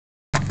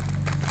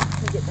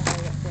get the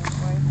hay up there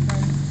for you.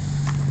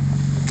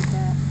 Look at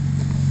that.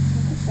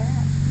 Look at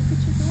that. Look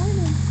at your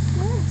garden.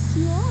 Yes,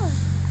 you are.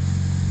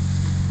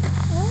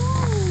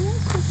 Oh, yes,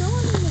 you're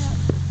going in that.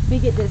 We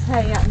get this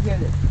hay out here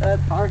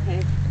that's hard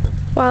hay.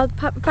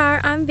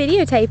 Wildfire, I'm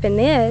videotaping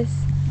this.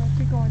 Look,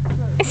 you're going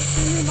through. That's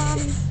your new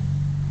mommy's.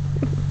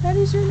 That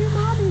is your new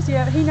mommy's.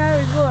 Yeah, he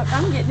knows. Look,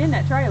 I'm getting in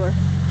that trailer.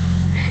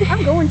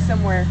 I'm going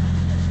somewhere.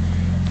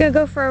 Gonna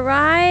go for a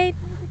ride.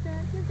 Look at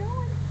that. You're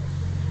going.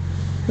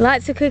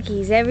 Lots of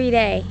cookies every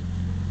day.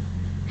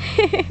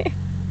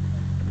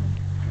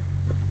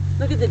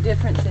 Look at the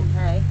difference in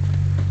hay.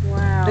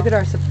 Wow. Look at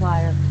our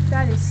supplier.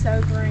 That is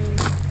so green.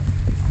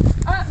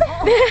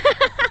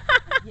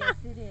 Yes,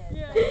 it is.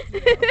 Yeah. Thank you.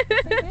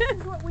 See, this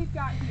is what we've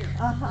got here.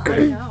 I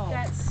know.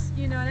 That's,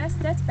 you know,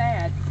 that's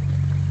bad.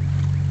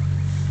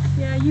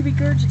 Yeah, you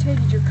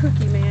regurgitated your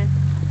cookie, man.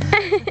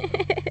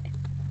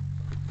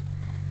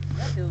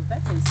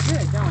 That tastes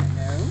good, don't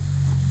it?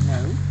 No.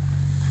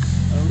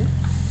 Oh.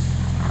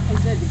 He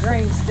said the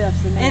green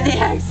stuff's in there.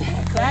 Yeah,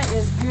 exactly. That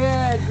is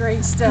good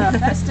green stuff.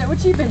 That's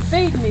what you've been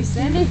feeding me,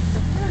 Cindy.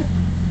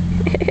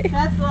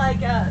 That's like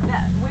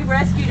we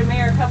rescued a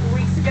mare a couple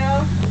weeks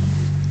ago,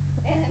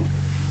 and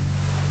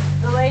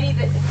the lady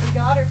that we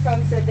got her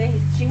from said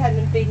she hadn't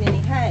been feeding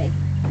any hay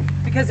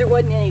because there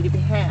wasn't any to be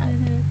had.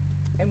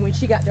 And when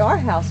she got to our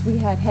house, we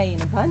had hay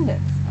in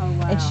abundance. Oh,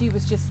 wow. And she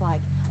was just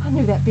like, I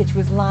knew that bitch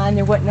was lying.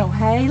 There wasn't no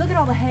hay. Look at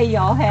all the hay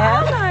y'all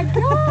have. Oh my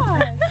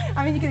God.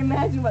 I mean, you can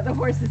imagine what the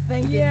horse is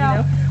thinking. Yeah.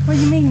 You know? What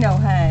do you mean no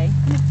hay?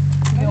 You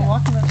gonna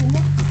walk him up in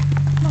there?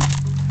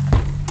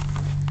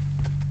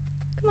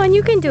 Come on,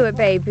 you can do it,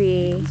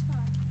 baby. He's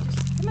fine.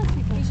 Come on,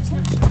 he's just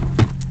not sure.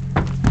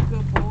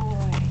 Good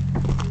boy.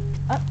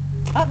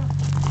 Up.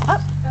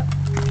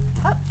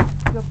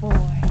 Good boy.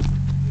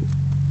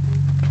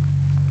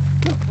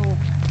 Good boy.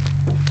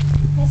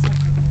 That's a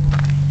good boy.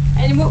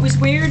 And what was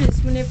weird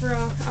is whenever I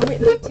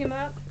went and picked him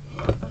up,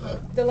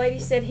 the lady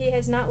said he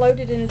has not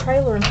loaded in a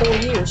trailer in 4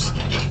 years.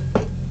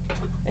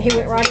 And he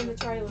went right in the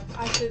trailer.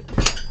 I said,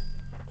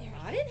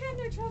 I didn't have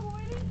no trouble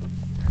with it.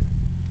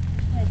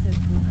 That's a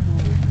good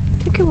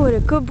boy. Look at what a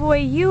good boy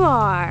you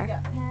are. You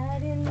got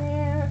Pat in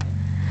there.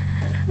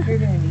 You're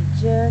going to be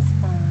just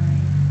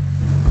fine.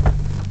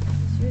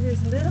 Sure,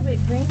 there's a little bit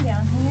green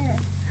down here.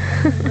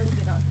 A little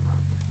bit on top.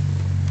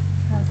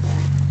 How's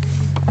that?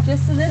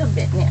 Just a little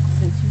bit now,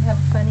 since you have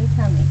a funny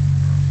tummy.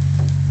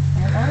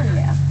 Oh,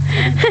 yeah.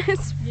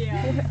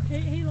 Yeah,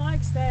 he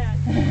likes that.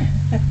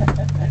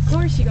 Of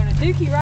course, you're going to dookie right